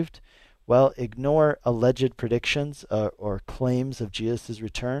deceived? Well, ignore alleged predictions or claims of Jesus'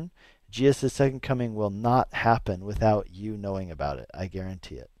 return. Jesus' second coming will not happen without you knowing about it. I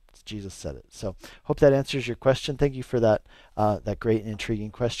guarantee it. Jesus said it. So hope that answers your question. Thank you for that great and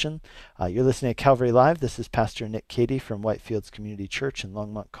intriguing question. You're listening to Calvary Live. This is Pastor Nick Cady from Whitefields Community Church in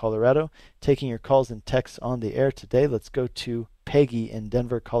Longmont, Colorado, taking your calls and texts on the air today. Let's go to Peggy in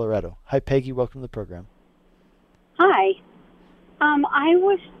Denver, Colorado. Hi, Peggy. Welcome to the program. Hi. I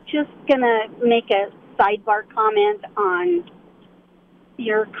was just going to make a sidebar comment on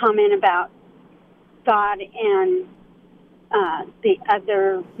your comment about God and the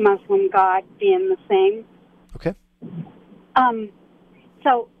other Muslim God being the same. Okay.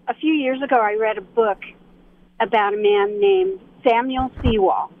 So a few years ago, I read a book about a man named Samuel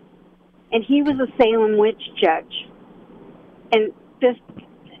Sewall, and he was a Salem witch judge. And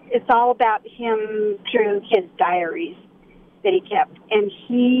it's all about him through his diaries that he kept. And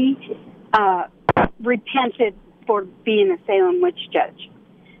he repented for being a Salem witch judge.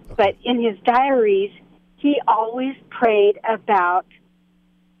 Okay. But in his diaries, he always prayed about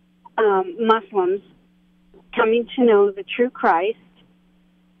Muslims coming to know the true Christ,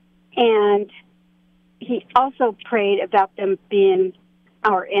 and he also prayed about them being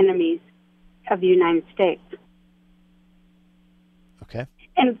our enemies of the United States. Okay.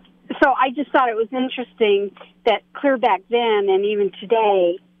 And so I just thought it was interesting that clear back then and even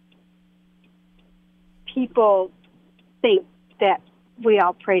today, people think that we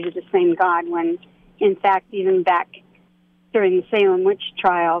all pray to the same God when, in fact, even back during the Salem witch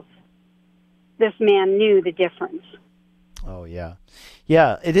trials, this man knew the difference. Oh, yeah.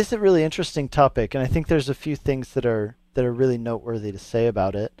 Yeah, it is a really interesting topic, and I think there's a few things that are really noteworthy to say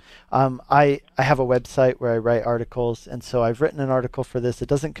about it. I have a website where I write articles, and so I've written an article for this. It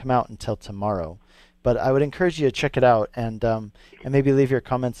doesn't come out until tomorrow, but I would encourage you to check it out and maybe leave your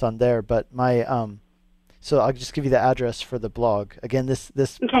comments on there. But my so I'll just give you the address for the blog. Again, this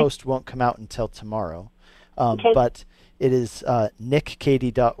Okay. post won't come out until tomorrow, Okay. but it is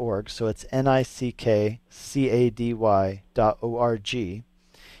nickcady.org. So it's nickcady.org.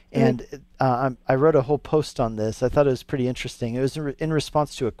 And I wrote a whole post on this. I thought it was pretty interesting. It was in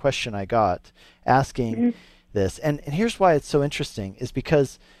response to a question I got asking this. And here's why it's so interesting, is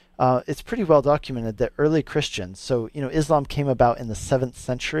because it's pretty well documented that early Christians, so Islam came about in the 7th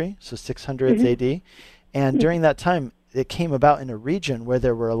century, so 600s AD. And during that time, it came about in a region where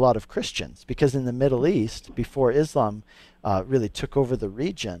there were a lot of Christians, because in the Middle East, before Islam really took over the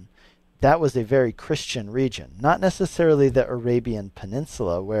region, that was a very Christian region. Not necessarily the Arabian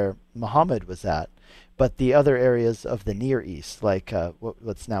Peninsula where Muhammad was at, but the other areas of the Near East, like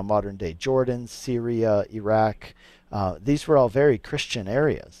what's now modern-day Jordan, Syria, Iraq. These were all very Christian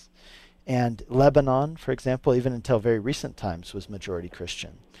areas. And Lebanon, for example, even until very recent times, was majority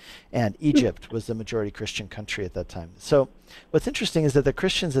Christian. And Egypt was a majority Christian country at that time. So what's interesting is that the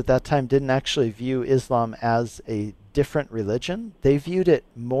Christians at that time didn't actually view Islam as a different religion. They viewed it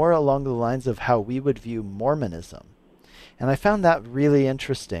more along the lines of how we would view Mormonism. And I found that really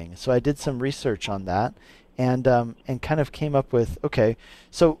interesting. So I did some research on that and kind of came up with, okay,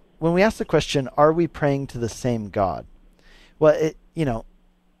 so when we ask the question, are we praying to the same God? Well,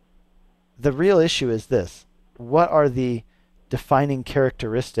 the real issue is this: what are the defining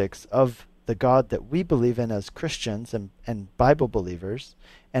characteristics of the God that we believe in as Christians and Bible believers,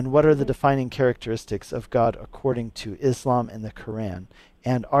 and what are the defining characteristics of God according to Islam and the Quran,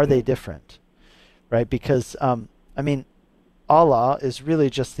 and are they different? Right? Because Allah is really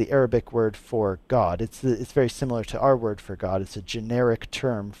just the Arabic word for God. It's very similar to our word for God. It's a generic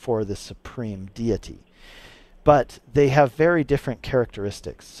term for the supreme deity. But they have very different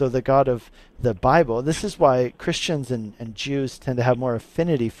characteristics. So the God of the Bible, this is why Christians and Jews tend to have more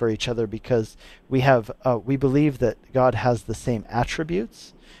affinity for each other, because we believe that God has the same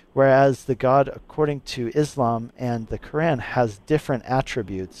attributes, whereas the God according to Islam and the Quran has different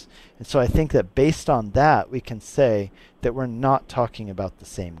attributes. And so I think that based on that, we can say that we're not talking about the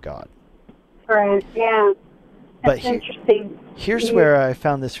same God. Right, yeah. That's But interesting. Here's where I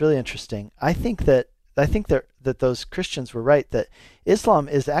found this really interesting. I think that those Christians were right, that Islam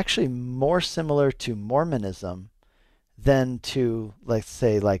is actually more similar to Mormonism than to, let's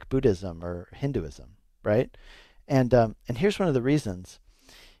say, like Buddhism or Hinduism, right? And here's one of the reasons,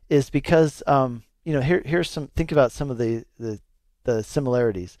 is because think about some of the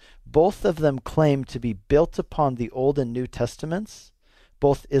similarities. Both of them claim to be built upon the Old and New Testaments,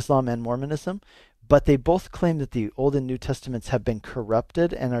 both Islam and Mormonism, but they both claim that the Old and New Testaments have been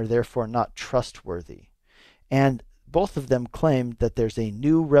corrupted and are therefore not trustworthy. And both of them claim that there's a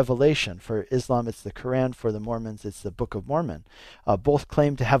new revelation. For Islam, it's the Quran. For the Mormons, it's the Book of Mormon. Both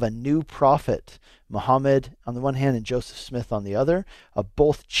claim to have a new prophet, Muhammad on the one hand and Joseph Smith on the other.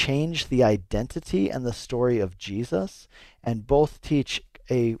 Both change the identity and the story of Jesus, and both teach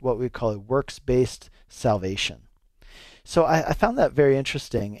what we call a works-based salvation. So I found that very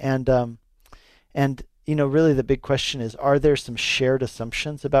interesting, and really the big question is, are there some shared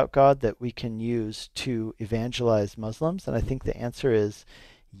assumptions about God that we can use to evangelize Muslims? And I think the answer is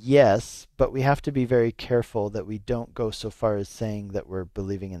yes, but we have to be very careful that we don't go so far as saying that we're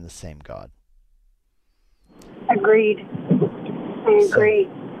believing in the same God. Agreed. I agree.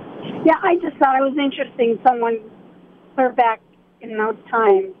 Yeah, I just thought it was interesting someone clear back in those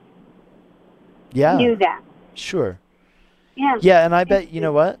times knew that. Sure. Yeah. Yeah, and I bet, you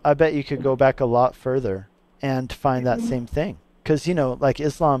know what? I bet you could go back a lot further and find that same thing. Because, like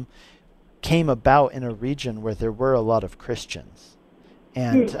Islam came about in a region where there were a lot of Christians.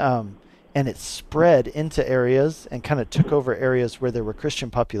 And it spread into areas and kind of took over areas where there were Christian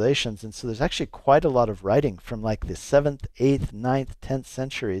populations. And so there's actually quite a lot of writing from like the 7th, 8th, 9th, 10th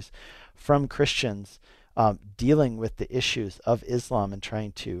centuries from Christians dealing with the issues of Islam and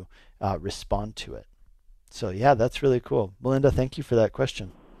trying to respond to it. So, yeah, that's really cool. Melinda, thank you for that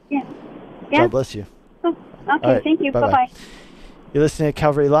question. Yeah. God bless you. Oh, okay, right, thank you. Bye-bye. You're listening to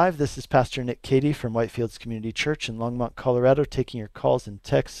Calvary Live. This is Pastor Nick Cady from Whitefields Community Church in Longmont, Colorado, taking your calls and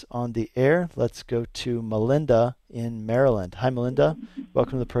texts on the air. Let's go to Melinda in Maryland. Hi, Melinda.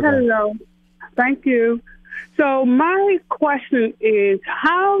 Welcome to the program. Hello. Thank you. So my question is,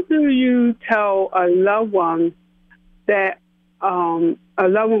 how do you tell a loved one that a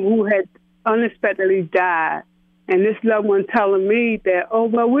loved one who had unexpectedly died, and this loved one telling me that, oh,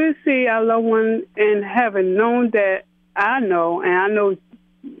 well, we'll see our loved one in heaven, knowing that I know, and I know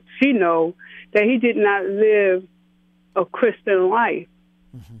she knows, that he did not live a Christian life.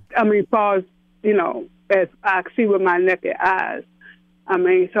 Mm-hmm. I mean, as far as, as I see with my naked eyes. I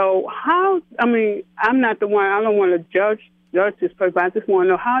mean, so how, I'm not the one, I don't want to judge this person, but I just want to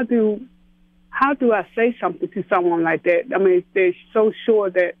know, how do I say something to someone like that? I mean, they're so sure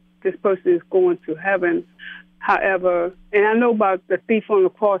that this person is going to heaven. However, and I know about the thief on the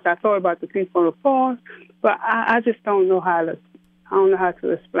cross. I thought about the thief on the cross, but I just don't know how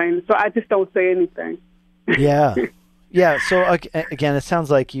to explain it. So I just don't say anything. Yeah. Yeah. So again, it sounds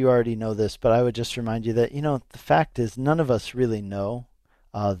like you already know this, but I would just remind you that, the fact is none of us really know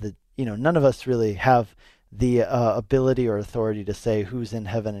none of us really have the ability or authority to say who's in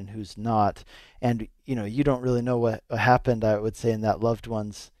heaven and who's not. And, you don't really know what happened, I would say, in that loved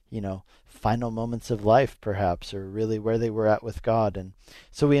one's, final moments of life, perhaps, or really where they were at with God. And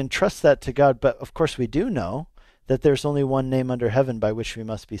so we entrust that to God. But of course, we do know that there's only one name under heaven by which we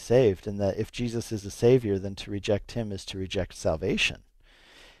must be saved. And that if Jesus is a Savior, then to reject him is to reject salvation.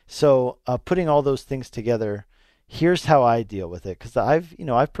 So putting all those things together, here's how I deal with it. Because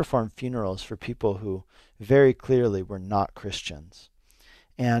I've performed funerals for people who very clearly were not Christians.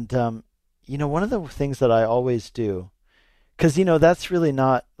 And, one of the things that I always do, because, that's really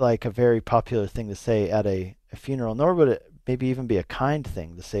not like a very popular thing to say at a funeral, nor would it maybe even be a kind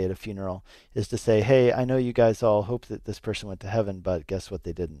thing to say at a funeral, is to say, hey, I know you guys all hope that this person went to heaven, but guess what?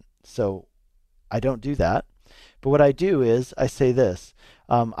 They didn't. So I don't do that. But what I do is I say this.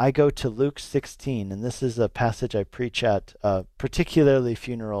 I go to Luke 16, and this is a passage I preach at particularly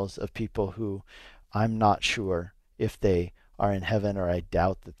funerals of people who I'm not sure if they are in heaven, or I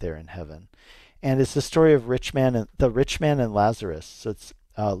doubt that they're in heaven. And it's the story of the rich man and Lazarus. So it's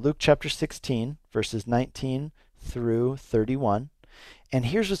Luke chapter 16, verses 19 through 31. And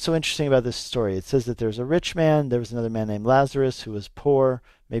here's what's so interesting about this story. It says that there's a rich man, there was another man named Lazarus who was poor,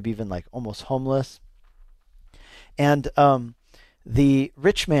 maybe even like almost homeless. And the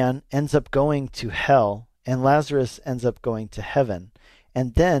rich man ends up going to hell, and Lazarus ends up going to heaven.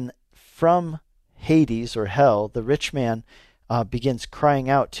 And then from Hades, or hell, the rich man begins crying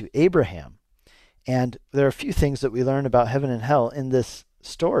out to Abraham. And there are a few things that we learn about heaven and hell in this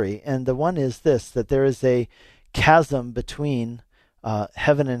story. And the one is this, that there is a chasm between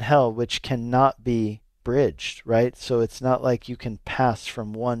heaven and hell which cannot be bridged, right? So it's not like you can pass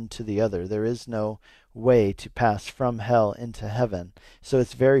from one to the other. There is no way to pass from hell into heaven. So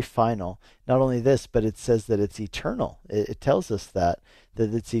it's very final. Not only this, but it says that it's eternal. It tells us that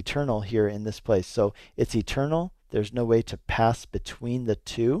it's eternal here in this place. So it's eternal. There's no way to pass between the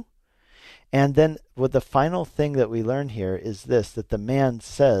two. And then what the final thing that we learn here is this, that the man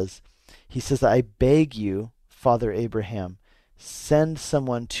says, I beg you, Father Abraham, send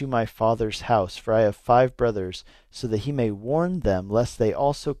someone to my father's house, for I have 5 brothers, so that he may warn them, lest they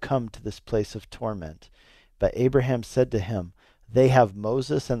also come to this place of torment. But Abraham said to him, They have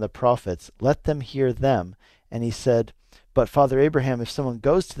Moses and the prophets. Let them hear them. And he said, But Father Abraham, if someone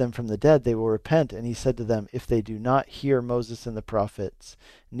goes to them from the dead, they will repent. And he said to them, If they do not hear Moses and the prophets,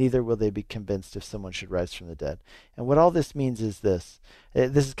 neither will they be convinced if someone should rise from the dead. And what all this means is this.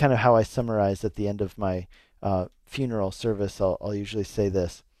 This is kind of how I summarize at the end of my funeral service. I'll usually say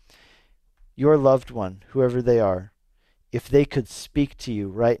this. Your loved one, whoever they are, if they could speak to you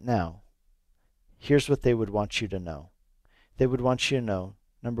right now, here's what they would want you to know. They would want you to know,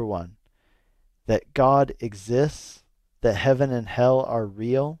 number one, that God exists, that heaven and hell are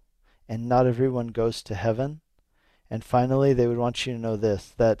real, and not everyone goes to heaven. And finally, they would want you to know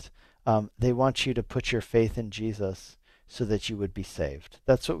this, that they want you to put your faith in Jesus so that you would be saved.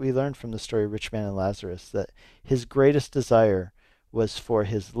 That's what we learned from the story of Rich Man and Lazarus, that his greatest desire was for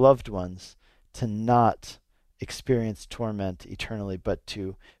his loved ones to not experience torment eternally, but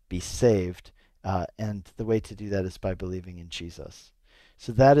to be saved. And the way to do that is by believing in Jesus.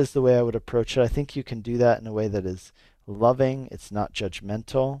 So that is the way I would approach it. I think you can do that in a way that is loving, it's not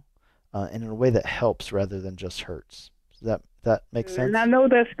judgmental, and in a way that helps rather than just hurts. Does that make sense? And I know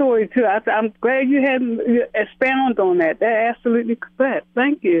that story too. I'm glad you had expound on that. That's absolutely correct.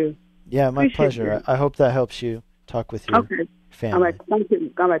 Thank you. Yeah, my pleasure. I hope that helps you talk with your family. All right, thank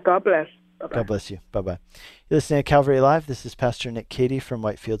you. All right, God bless. Bye-bye. God bless you. Bye-bye. You're listening to Calvary Live. This is Pastor Nick Cady from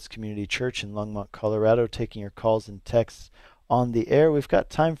Whitefields Community Church in Longmont, Colorado, taking your calls and texts on the air. We've got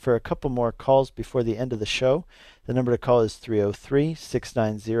time for a couple more calls before the end of the show. The number to call is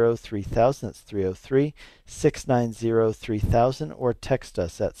 303-690-3000. That's 303-690-3000, or text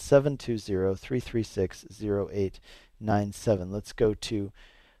us at 720-336-0897. Let's go to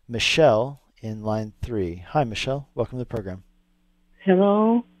Michelle in line 3. Hi, Michelle. Welcome to the program.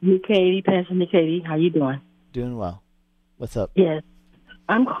 Hello, Nick Cady, Pastor Nick Cady. How you doing? Doing well. What's up? Yes.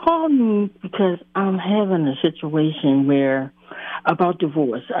 I'm calling because I'm having a situation where, about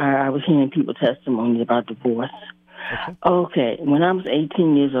divorce. I was hearing people's testimonies about divorce. Okay. When I was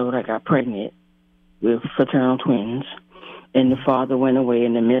 18 years old, I got pregnant with fraternal twins, and the father went away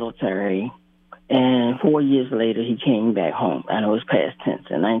in the military, and 4 years later, he came back home. I know it's past tense,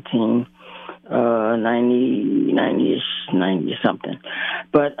 in 90 something.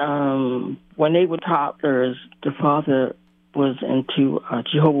 But when they were toddlers, the father was into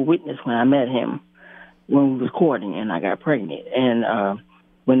Jehovah's Witness when I met him, when we was courting, and I got pregnant. And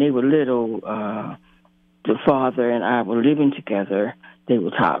when they were little, the father and I were living together. They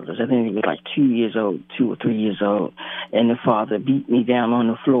were toddlers. I think they were like 2 years old, 2 or 3 years old. And the father beat me down on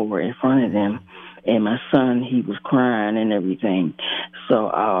the floor in front of them. And my son, he was crying and everything. So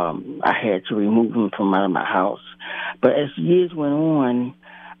I had to remove him from out of my house. But as years went on,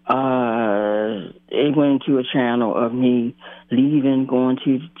 it went into a channel of me leaving, going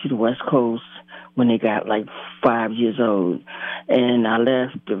to the West Coast when they got like 5 years old. And I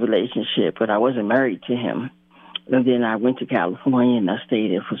left the relationship, but I wasn't married to him. And then I went to California, and I stayed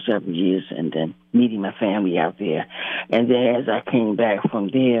there for several years, and then meeting my family out there. And then as I came back from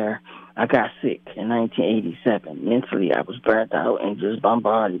there, I got sick in 1987. Mentally, I was burnt out and just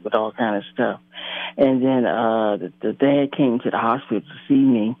bombarded with all kind of stuff. And then the dad came to the hospital to see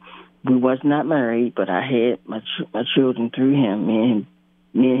me. We was not married, but I had my children through him, me and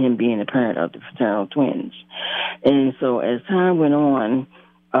him being a parent of the fraternal twins. And so as time went on,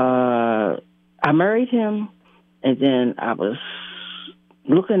 I married him, and then I was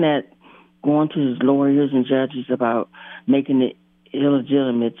looking at going to lawyers and judges about making it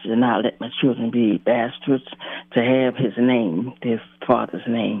illegitimate to not let my children be bastards, to have his name, his father's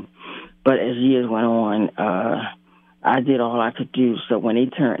name. But as years went on, I did all I could do. So when they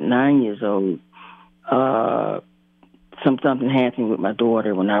turned 9 years old, something happened with my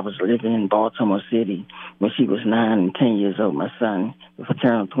daughter when I was living in Baltimore City when she was 9 and 10 years old, my son, the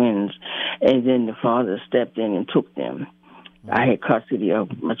fraternal twins. And then the father stepped in and took them. I had custody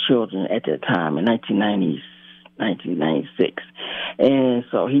of my children at that time in 1996. And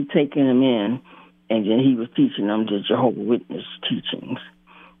so he'd taken them in, and then he was teaching them the Jehovah's Witness teachings.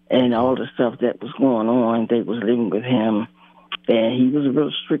 And all the stuff that was going on, they was living with him, and he was real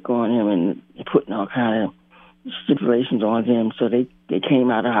strict on him and putting all kind of stipulations on them. So they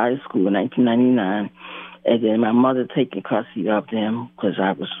came out of high school in 1999, and then my mother taking custody of them because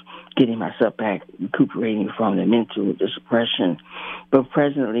I was getting myself back, recuperating from the mental suppression. But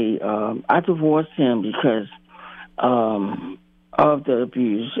presently, I divorced him because of the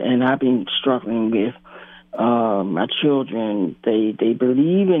abuse, and I've been struggling with my children. They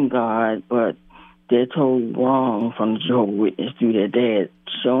believe in God, but they're told wrong from the Jehovah's Witness through their dad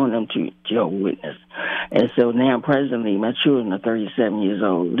showing them to Jehovah's Witness. And so now presently my children are 37 years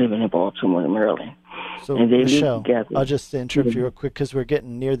old, living in Baltimore, Maryland. So, and they Michelle, live together. I'll just interrupt you real quick because we're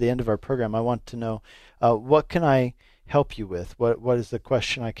getting near the end of our program. I want to know, what can I help you with? What is the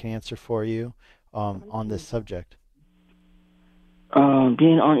question I can answer for you on this subject?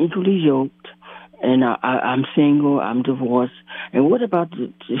 Being unequally yoked, and I'm single, I'm divorced. And what about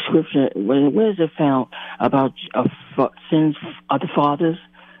the scripture? Where is it found about sins of the fathers,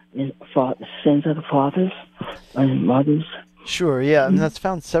 and sins of the fathers and mothers? Sure, yeah, and that's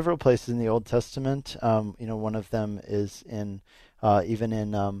found several places in the Old Testament. One of them is in even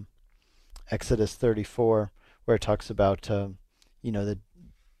in Exodus 34, where it talks about the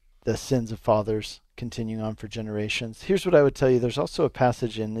sins of fathers continuing on for generations. Here's what I would tell you. There's also a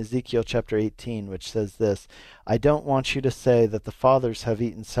passage in Ezekiel chapter 18 which says this: I don't want you to say that the fathers have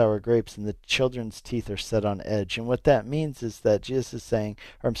eaten sour grapes and the children's teeth are set on edge. And what that means is that Jesus is saying,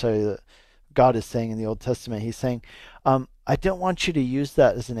 God is saying in the Old Testament, he's saying, I don't want you to use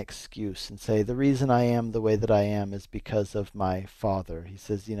that as an excuse and say, the reason I am the way that I am is because of my father. He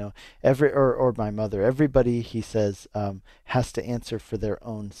says, or my mother. Everybody, he says, has to answer for their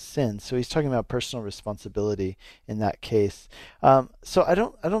own sins. So he's talking about personal responsibility in that case. So I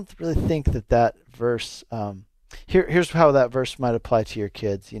don't really think that verse. Here's how that verse might apply to your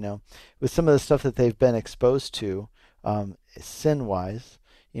kids. With some of the stuff that they've been exposed to, sin-wise.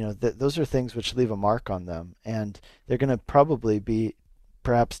 Those are things which leave a mark on them, and they're going to probably be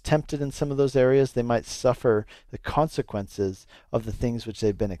perhaps tempted in some of those areas. They might suffer the consequences of the things which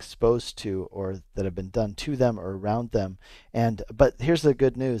they've been exposed to or that have been done to them or around them. But here's the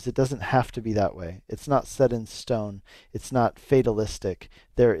good news. It doesn't have to be that way. It's not set in stone. It's not fatalistic.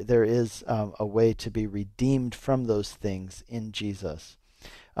 There is a way to be redeemed from those things in Jesus.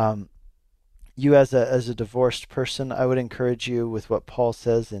 You as a divorced person, I would encourage you with what Paul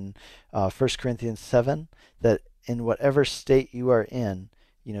says in 1 Corinthians 7, that in whatever state you are in,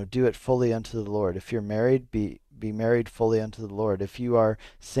 do it fully unto the Lord. If you're married, be married fully unto the Lord. If you are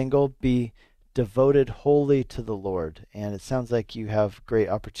single, be devoted wholly to the Lord. And it sounds like you have great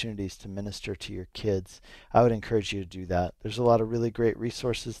opportunities to minister to your kids. I would encourage you to do that. There's a lot of really great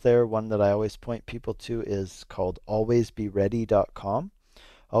resources there. One that I always point people to is called alwaysbeready.com.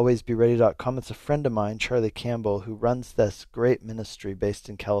 alwaysbeready.com. It's a friend of mine, Charlie Campbell, who runs this great ministry based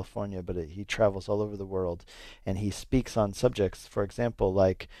in California, but he travels all over the world, and he speaks on subjects, for example,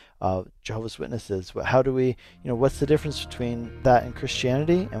 like Jehovah's Witnesses. How do we, what's the difference between that and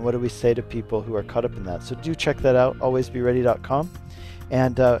Christianity, and what do we say to people who are caught up in that? So do check that out, alwaysbeready.com.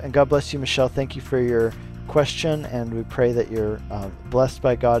 And God bless you, Michelle. Thank you for your question, and we pray that you're blessed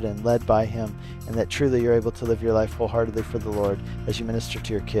by God and led by Him, and that truly you're able to live your life wholeheartedly for the Lord as you minister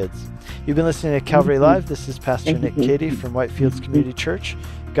to your kids. You've been listening to Calvary Live. This is Pastor Nick Cady from Whitefields Community Church.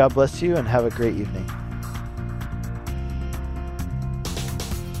 God bless you and have a great evening.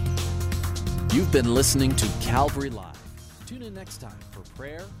 You've been listening to Calvary Live. Tune in next time for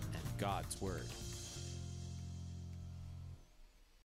prayer and God's Word.